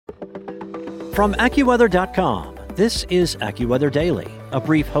From AccuWeather.com, this is AccuWeather Daily, a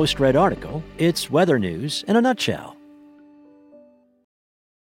brief host-read article. It's weather news in a nutshell.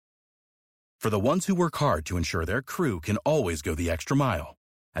 For the ones who work hard to ensure their crew can always go the extra mile,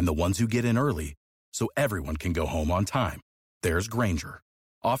 and the ones who get in early so everyone can go home on time, there's Grainger,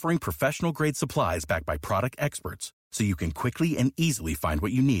 offering professional-grade supplies backed by product experts so you can quickly and easily find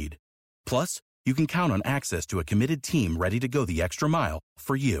what you need. Plus, you can count on access to a committed team ready to go the extra mile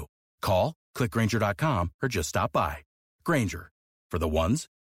for you. Call, click Grainger.com, or just stop by. Grainger, for the ones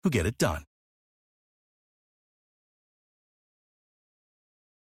who get it done.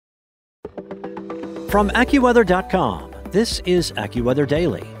 From AccuWeather.com, this is AccuWeather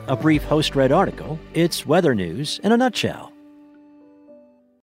Daily, a brief host-read article. It's weather news in a nutshell.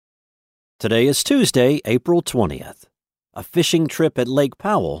 Today is Tuesday, April 20th. A fishing trip at Lake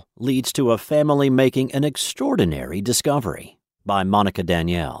Powell leads to a family making an extraordinary discovery, by Monica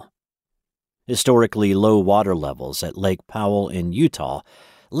Danielle. Historically low water levels at Lake Powell in Utah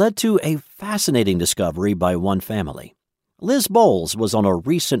led to a fascinating discovery by one family. Liz Bowles was on a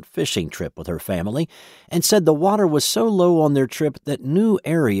recent fishing trip with her family and said the water was so low on their trip that new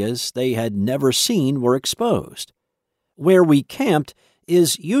areas they had never seen were exposed. Where we camped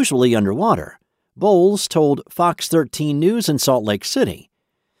is usually underwater, Bowles told Fox 13 News in Salt Lake City.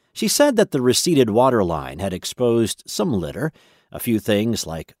 She said that the receded water line had exposed some litter, a few things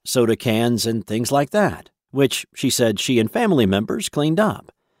like soda cans and things like that, which she said she and family members cleaned up.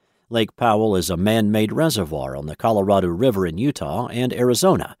 Lake Powell is a man-made reservoir on the Colorado River in Utah and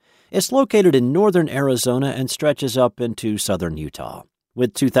Arizona. It's located in northern Arizona and stretches up into southern Utah.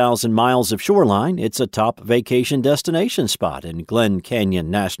 With 2,000 miles of shoreline, it's a top vacation destination spot in Glen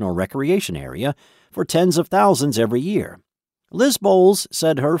Canyon National Recreation Area for tens of thousands every year. Liz Bowles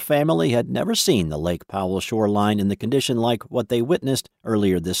said her family had never seen the Lake Powell shoreline in the condition like what they witnessed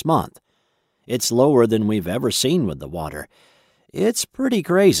earlier this month. It's lower than we've ever seen with the water. It's pretty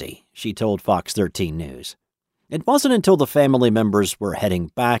crazy, she told Fox 13 News. It wasn't until the family members were heading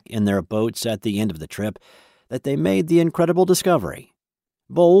back in their boats at the end of the trip that they made the incredible discovery.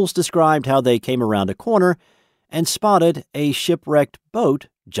 Bowles described how they came around a corner and spotted a shipwrecked boat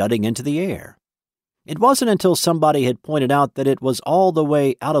jutting into the air. It wasn't until somebody had pointed out that it was all the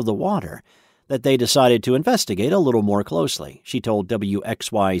way out of the water that they decided to investigate a little more closely, she told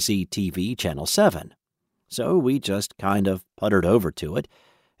WXYZ-TV Channel 7. So we just kind of puttered over to it,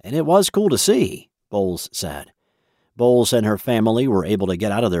 and it was cool to see, Bowles said. Bowles and her family were able to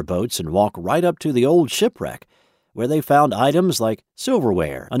get out of their boats and walk right up to the old shipwreck, where they found items like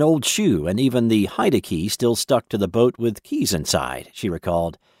silverware, an old shoe, and even the Haida key still stuck to the boat with keys inside, she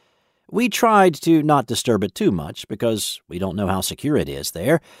recalled. We tried to not disturb it too much because we don't know how secure it is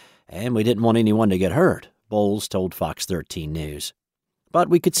there, and we didn't want anyone to get hurt, Bowles told Fox 13 News. But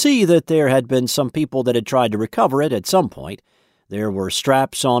we could see that there had been some people that had tried to recover it at some point. There were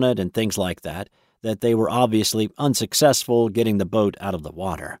straps on it and things like that they were obviously unsuccessful getting the boat out of the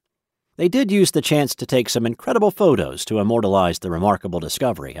water. They did use the chance to take some incredible photos to immortalize the remarkable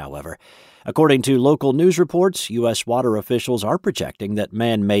discovery, however. According to local news reports, U.S. water officials are projecting that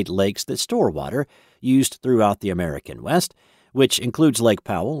man-made lakes that store water, used throughout the American West, which includes Lake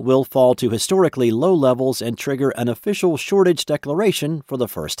Powell, will fall to historically low levels and trigger an official shortage declaration for the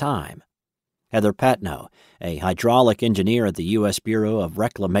first time. Heather Patno, a hydraulic engineer at the U.S. Bureau of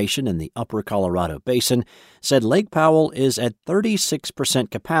Reclamation in the Upper Colorado Basin, said Lake Powell is at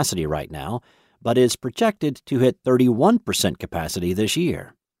 36% capacity right now, but is projected to hit 31% capacity this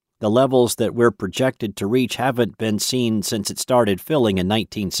year. The levels that we're projected to reach haven't been seen since it started filling in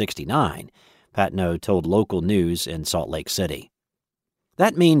 1969, Patno told local news in Salt Lake City.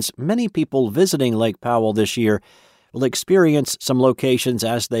 That means many people visiting Lake Powell this year will experience some locations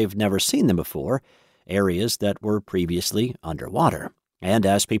as they've never seen them before, areas that were previously underwater. And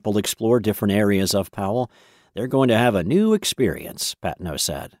as people explore different areas of Powell, they're going to have a new experience, Patno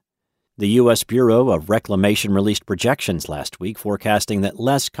said. The U.S. Bureau of Reclamation released projections last week forecasting that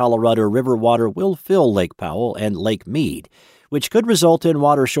less Colorado River water will fill Lake Powell and Lake Mead, which could result in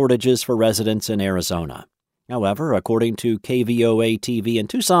water shortages for residents in Arizona. However, according to KVOA-TV in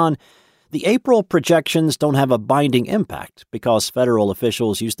Tucson, the April projections don't have a binding impact because federal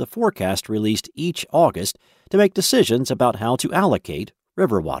officials use the forecast released each August to make decisions about how to allocate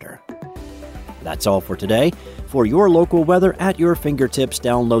river water. That's all for today. For your local weather at your fingertips,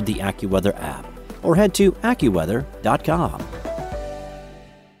 download the AccuWeather app or head to AccuWeather.com.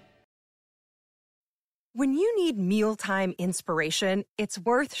 When you need mealtime inspiration, it's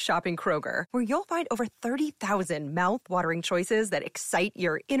worth shopping Kroger, where you'll find over 30,000 mouth-watering choices that excite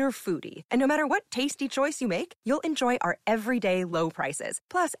your inner foodie. And no matter what tasty choice you make, you'll enjoy our everyday low prices,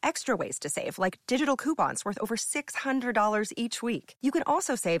 plus extra ways to save, like digital coupons worth over $600 each week. You can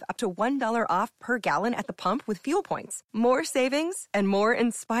also save up to $1 off per gallon at the pump with fuel points. More savings and more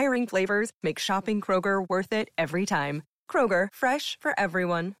inspiring flavors make shopping Kroger worth it every time. Kroger, fresh for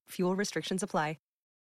everyone. Fuel restrictions apply.